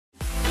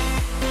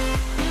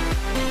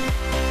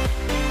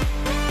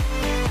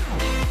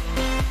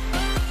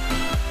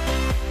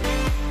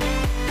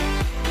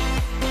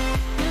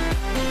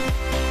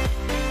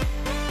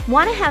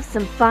Want to have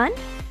some fun?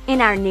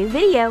 In our new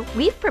video,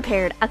 we've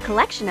prepared a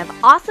collection of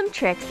awesome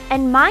tricks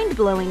and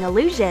mind-blowing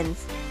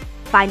illusions.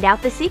 Find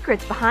out the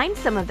secrets behind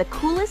some of the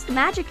coolest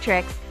magic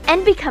tricks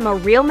and become a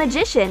real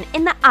magician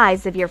in the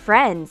eyes of your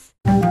friends.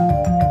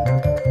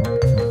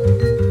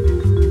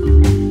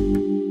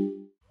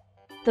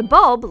 The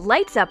bulb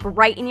lights up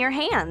right in your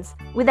hands,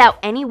 without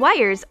any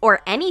wires or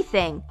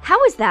anything.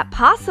 How is that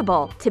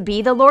possible? To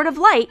be the Lord of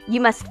Light,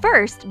 you must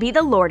first be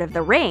the Lord of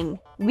the Ring.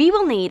 We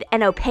will need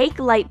an opaque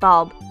light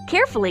bulb.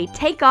 Carefully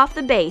take off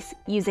the base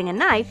using a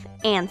knife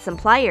and some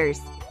pliers.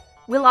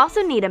 We'll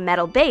also need a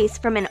metal base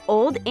from an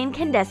old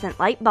incandescent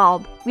light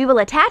bulb. We will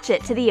attach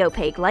it to the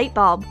opaque light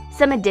bulb.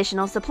 Some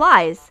additional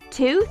supplies: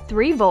 2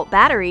 3-volt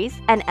batteries,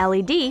 an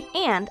LED,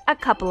 and a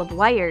couple of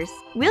wires.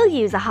 We'll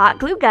use a hot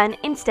glue gun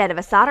instead of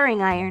a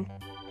soldering iron.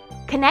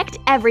 Connect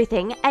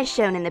everything as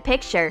shown in the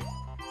picture.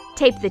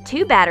 Tape the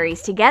 2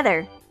 batteries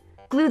together.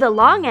 Glue the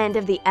long end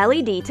of the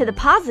LED to the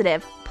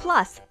positive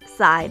plus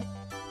side.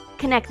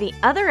 Connect the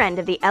other end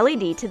of the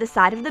LED to the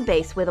side of the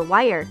base with a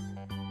wire.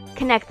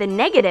 Connect the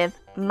negative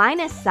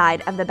minus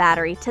side of the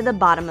battery to the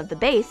bottom of the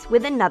base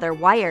with another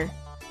wire.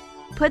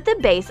 Put the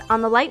base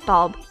on the light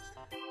bulb.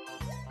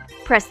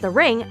 Press the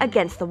ring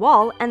against the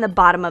wall and the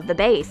bottom of the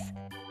base.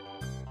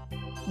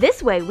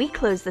 This way we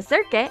close the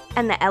circuit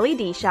and the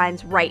LED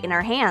shines right in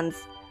our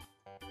hands.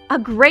 A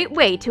great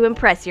way to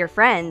impress your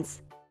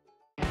friends.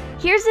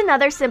 Here's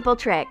another simple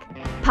trick.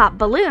 Pop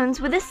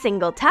balloons with a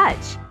single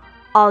touch.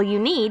 All you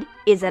need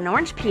is an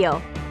orange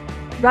peel.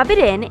 Rub it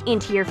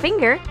into your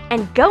finger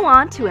and go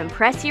on to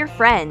impress your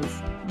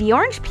friends. The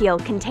orange peel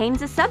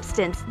contains a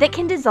substance that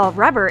can dissolve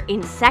rubber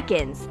in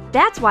seconds.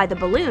 That's why the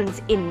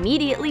balloons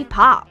immediately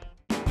pop.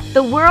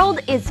 The world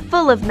is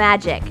full of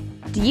magic.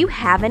 Do you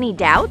have any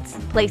doubts?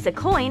 Place a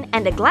coin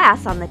and a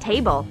glass on the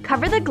table.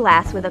 Cover the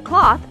glass with a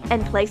cloth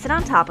and place it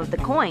on top of the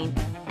coin.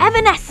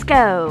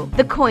 Evanesco!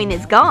 The coin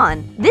is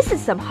gone. This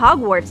is some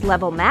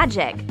Hogwarts-level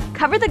magic.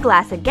 Cover the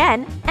glass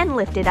again and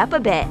lift it up a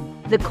bit.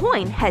 The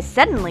coin has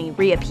suddenly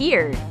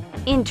reappeared.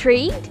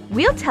 Intrigued?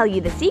 We'll tell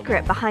you the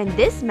secret behind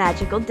this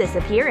magical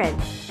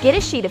disappearance. Get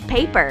a sheet of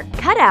paper.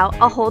 Cut out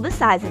a hole the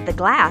size of the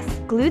glass.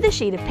 Glue the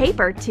sheet of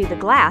paper to the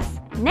glass.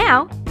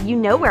 Now, you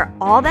know where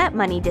all that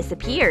money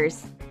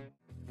disappears.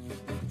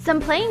 Some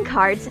playing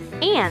cards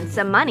and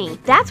some money.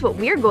 That's what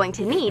we're going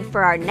to need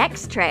for our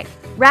next trick.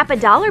 Wrap a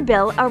dollar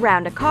bill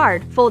around a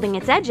card, folding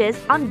its edges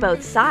on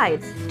both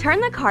sides.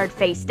 Turn the card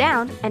face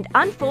down and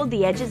unfold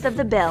the edges of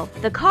the bill.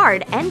 The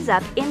card ends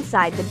up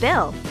inside the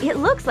bill. It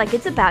looks like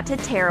it's about to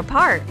tear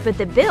apart, but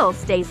the bill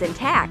stays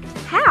intact.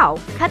 How?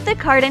 Cut the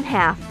card in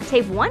half.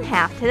 Tape one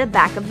half to the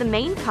back of the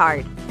main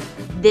card.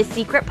 This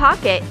secret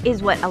pocket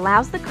is what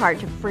allows the card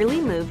to freely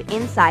move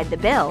inside the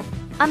bill.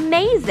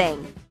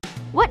 Amazing!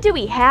 What do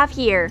we have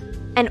here?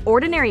 An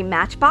ordinary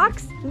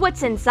matchbox?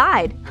 What's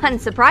inside?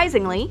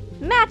 Unsurprisingly,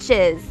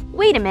 matches!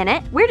 Wait a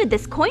minute, where did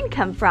this coin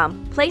come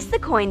from? Place the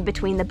coin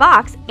between the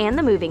box and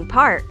the moving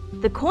part.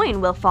 The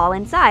coin will fall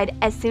inside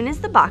as soon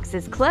as the box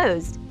is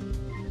closed.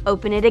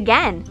 Open it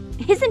again.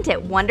 Isn't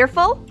it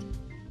wonderful?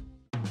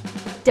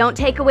 Don't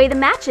take away the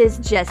matches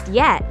just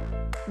yet.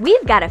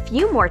 We've got a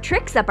few more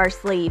tricks up our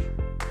sleeve.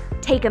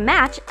 Take a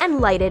match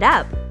and light it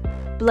up.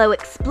 Blow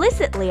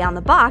explicitly on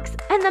the box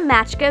and the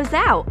match goes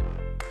out.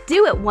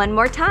 Do it one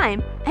more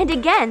time, and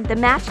again the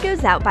match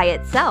goes out by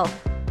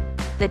itself.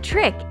 The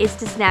trick is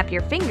to snap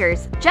your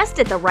fingers just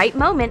at the right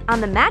moment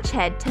on the match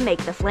head to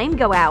make the flame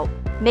go out.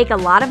 Make a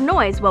lot of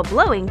noise while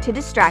blowing to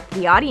distract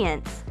the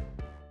audience.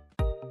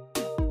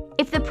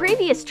 If the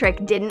previous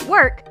trick didn't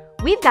work,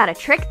 we've got a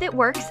trick that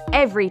works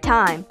every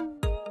time.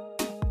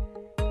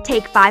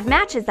 Take 5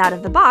 matches out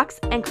of the box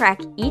and crack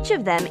each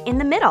of them in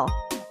the middle.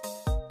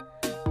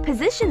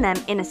 Position them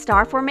in a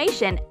star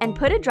formation and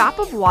put a drop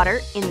of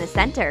water in the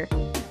center.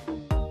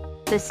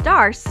 The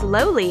star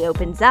slowly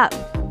opens up.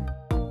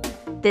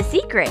 The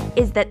secret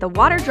is that the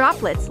water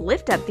droplets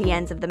lift up the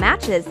ends of the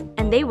matches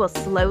and they will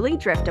slowly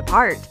drift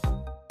apart.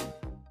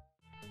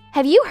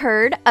 Have you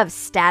heard of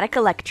static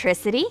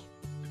electricity?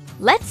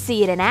 Let's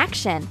see it in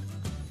action.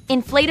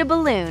 Inflate a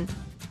balloon.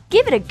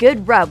 Give it a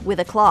good rub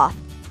with a cloth.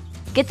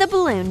 Get the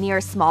balloon near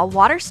a small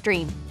water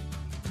stream.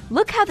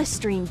 Look how the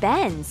stream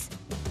bends.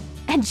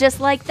 And just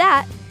like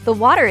that, the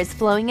water is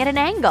flowing at an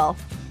angle.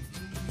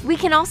 We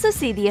can also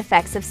see the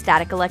effects of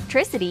static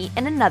electricity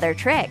in another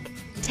trick.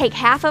 Take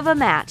half of a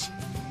match.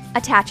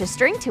 Attach a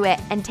string to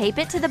it and tape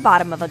it to the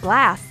bottom of a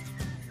glass.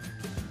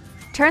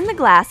 Turn the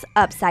glass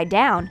upside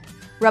down.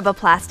 Rub a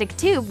plastic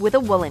tube with a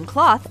woolen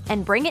cloth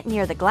and bring it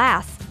near the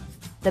glass.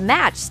 The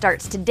match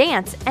starts to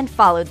dance and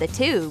follow the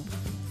tube.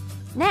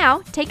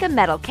 Now take a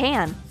metal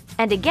can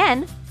and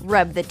again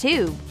rub the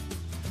tube.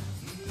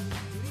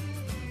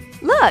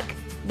 Look!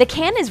 The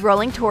can is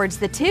rolling towards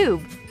the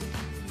tube.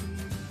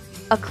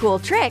 A cool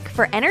trick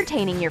for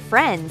entertaining your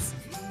friends.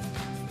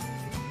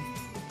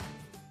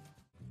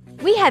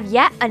 We have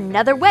yet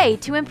another way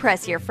to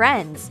impress your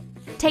friends.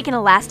 Take an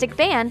elastic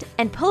band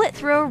and pull it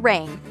through a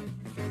ring.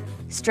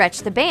 Stretch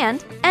the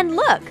band and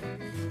look!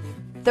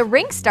 The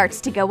ring starts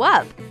to go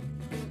up.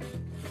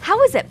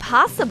 How is it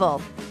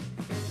possible?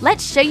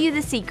 Let's show you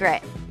the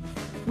secret.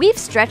 We've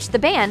stretched the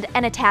band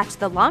and attached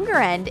the longer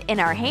end in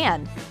our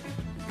hand.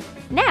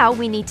 Now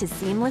we need to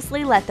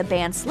seamlessly let the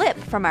band slip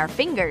from our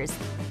fingers.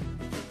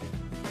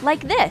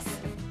 Like this.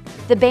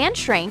 The band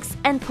shrinks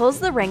and pulls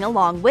the ring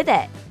along with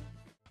it.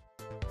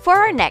 For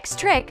our next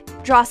trick,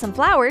 draw some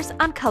flowers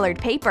on colored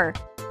paper.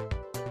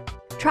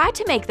 Try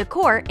to make the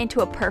core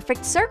into a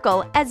perfect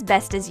circle as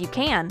best as you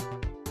can.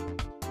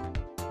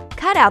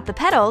 Cut out the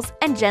petals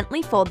and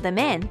gently fold them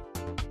in.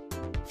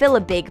 Fill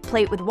a big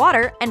plate with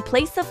water and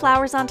place the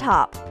flowers on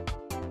top.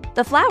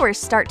 The flowers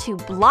start to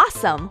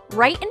blossom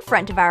right in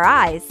front of our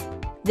eyes.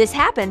 This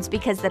happens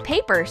because the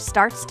paper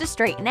starts to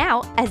straighten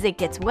out as it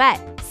gets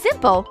wet.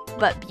 Simple,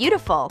 but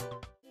beautiful.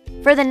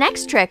 For the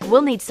next trick,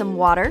 we'll need some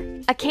water,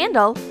 a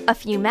candle, a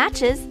few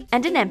matches,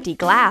 and an empty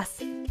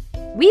glass.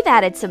 We've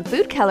added some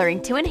food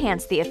coloring to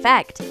enhance the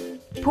effect.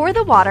 Pour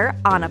the water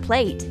on a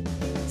plate.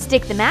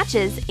 Stick the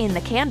matches in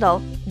the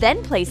candle,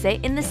 then place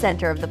it in the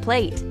center of the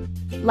plate.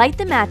 Light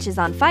the matches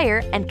on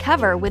fire and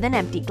cover with an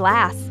empty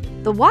glass.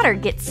 The water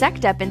gets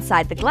sucked up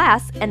inside the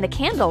glass and the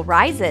candle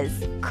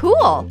rises.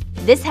 Cool!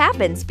 This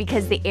happens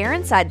because the air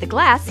inside the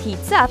glass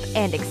heats up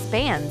and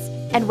expands.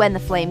 And when the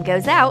flame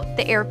goes out,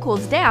 the air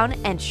cools down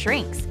and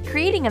shrinks,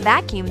 creating a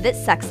vacuum that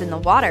sucks in the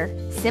water.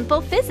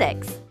 Simple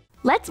physics!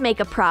 Let's make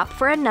a prop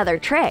for another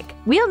trick.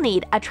 We'll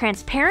need a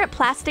transparent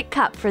plastic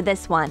cup for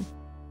this one.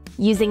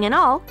 Using an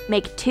awl,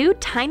 make 2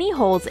 tiny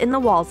holes in the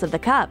walls of the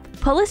cup.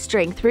 Pull a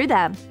string through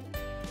them.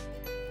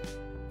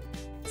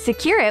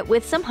 Secure it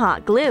with some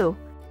hot glue.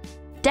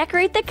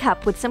 Decorate the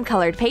cup with some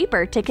colored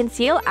paper to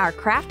conceal our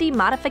crafty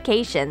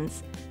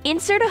modifications.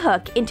 Insert a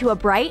hook into a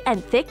bright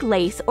and thick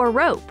lace or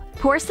rope.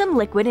 Pour some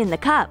liquid in the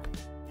cup.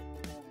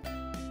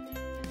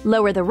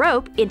 Lower the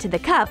rope into the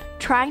cup,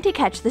 trying to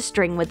catch the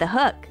string with the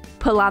hook.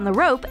 Pull on the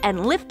rope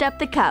and lift up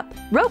the cup.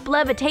 Rope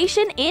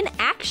levitation in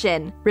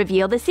action!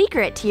 Reveal the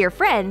secret to your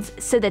friends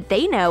so that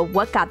they know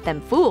what got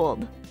them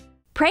fooled.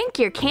 Prank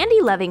your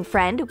candy-loving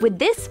friend with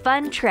this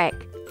fun trick.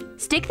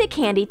 Stick the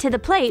candy to the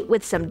plate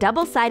with some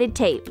double-sided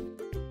tape.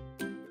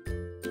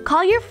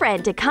 Call your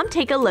friend to come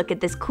take a look at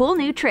this cool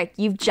new trick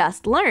you've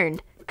just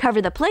learned. Cover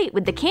the plate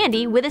with the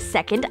candy with a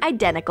second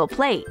identical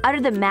plate.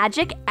 Utter the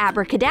magic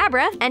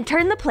abracadabra and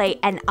turn the plate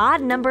an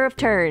odd number of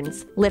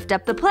turns. Lift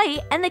up the plate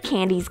and the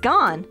candy's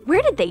gone.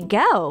 Where did they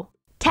go?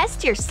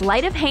 Test your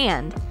sleight of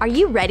hand. Are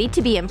you ready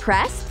to be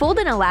impressed? Fold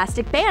an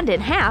elastic band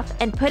in half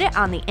and put it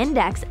on the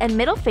index and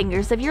middle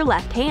fingers of your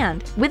left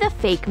hand. With a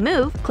fake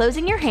move,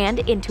 closing your hand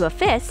into a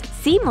fist,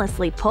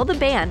 seamlessly pull the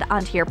band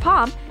onto your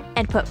palm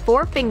and put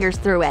 4 fingers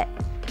through it.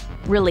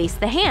 Release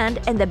the hand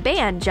and the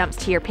band jumps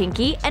to your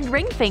pinky and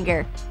ring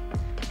finger.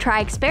 Try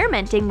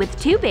experimenting with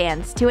 2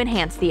 bands to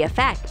enhance the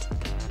effect.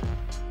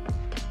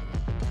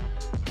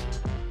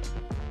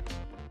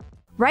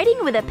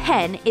 Writing with a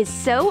pen is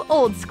so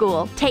old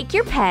school. Take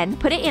your pen,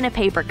 put it in a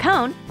paper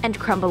cone, and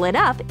crumble it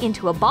up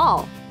into a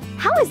ball.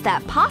 How is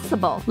that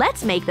possible?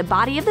 Let's make the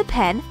body of the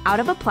pen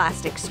out of a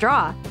plastic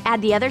straw.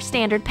 Add the other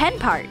standard pen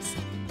parts.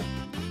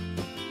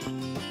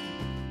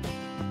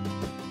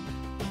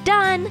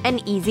 Done! An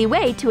easy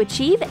way to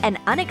achieve an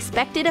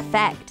unexpected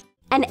effect.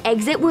 An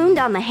exit wound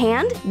on the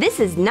hand? This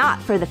is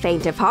not for the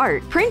faint of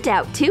heart. Print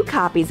out 2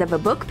 copies of a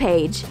book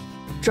page.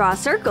 Draw a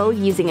circle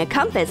using a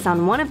compass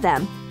on one of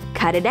them.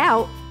 Cut it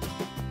out.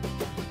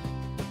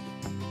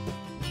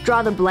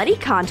 Draw the bloody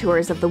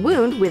contours of the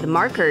wound with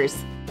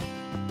markers.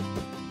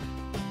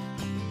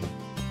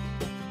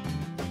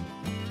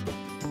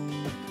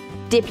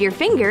 Dip your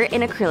finger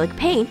in acrylic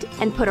paint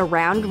and put a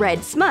round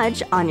red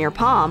smudge on your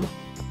palm.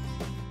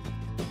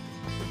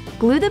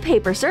 Glue the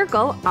paper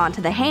circle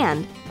onto the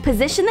hand.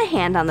 Position the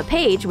hand on the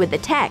page with the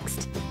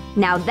text.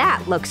 Now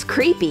that looks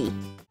creepy!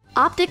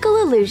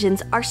 Optical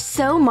illusions are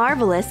so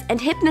marvelous and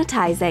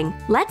hypnotizing.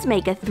 Let's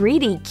make a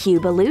 3D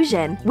cube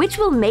illusion, which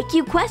will make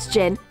you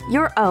question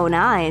your own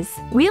eyes.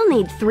 We'll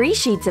need 3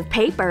 sheets of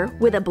paper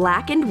with a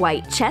black and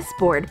white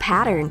chessboard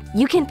pattern.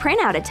 You can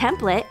print out a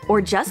template or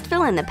just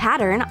fill in the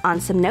pattern on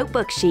some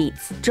notebook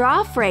sheets.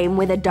 Draw a frame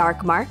with a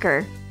dark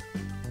marker.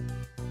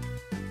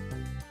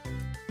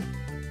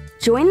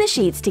 Join the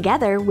sheets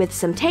together with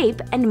some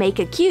tape and make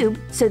a cube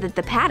so that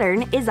the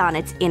pattern is on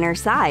its inner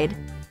side.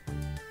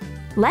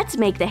 Let's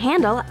make the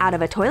handle out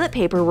of a toilet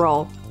paper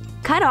roll.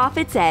 Cut off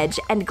its edge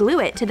and glue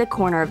it to the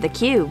corner of the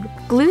cube.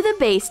 Glue the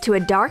base to a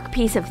dark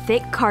piece of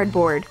thick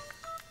cardboard.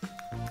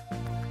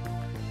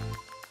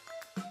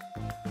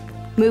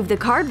 Move the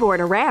cardboard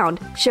around,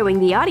 showing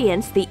the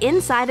audience the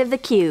inside of the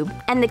cube.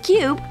 And the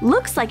cube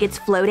looks like it's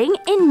floating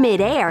in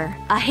mid-air.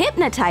 A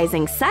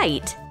hypnotizing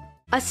sight!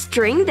 A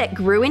string that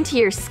grew into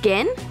your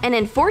skin? An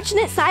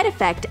unfortunate side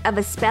effect of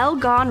a spell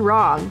gone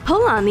wrong.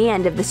 Pull on the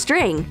end of the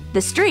string. The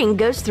string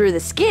goes through the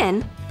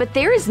skin, but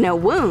there is no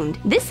wound.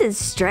 This is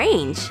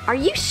strange. Are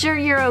you sure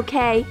you're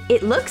okay?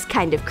 It looks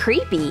kind of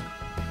creepy.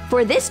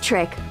 For this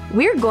trick,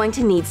 we're going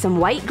to need some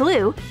white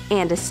glue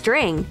and a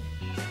string.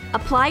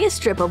 Apply a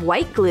strip of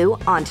white glue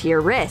onto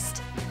your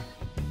wrist.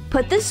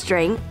 Put the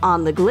string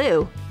on the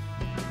glue.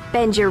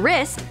 Bend your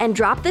wrist and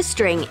drop the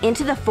string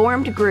into the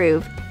formed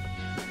groove.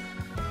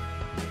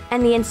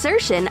 and the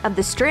insertion of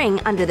the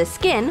string under the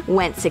skin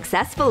went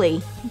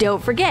successfully.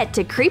 Don't forget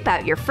to creep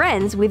out your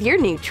friends with your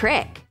new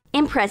trick.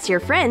 Impress your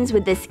friends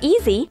with this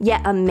easy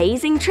yet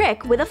amazing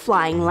trick with a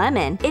flying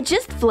lemon. It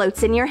just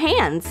floats in your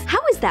hands. How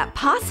is that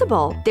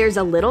possible? There's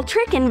a little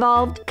trick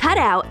involved. Cut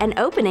out an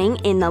opening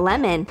in the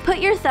lemon. Put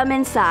your thumb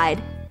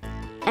inside.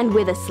 And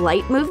with a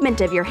slight movement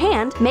of your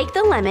hand, make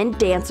the lemon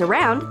dance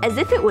around as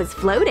if it was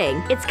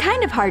floating. It's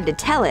kind of hard to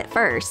tell at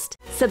first.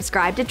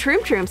 Subscribe to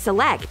Troom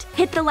Select.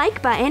 Hit the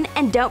like button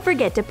and don't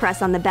forget to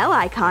press on the bell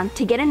icon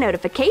to get a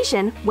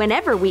notification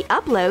whenever we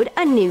upload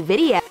a new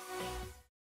video.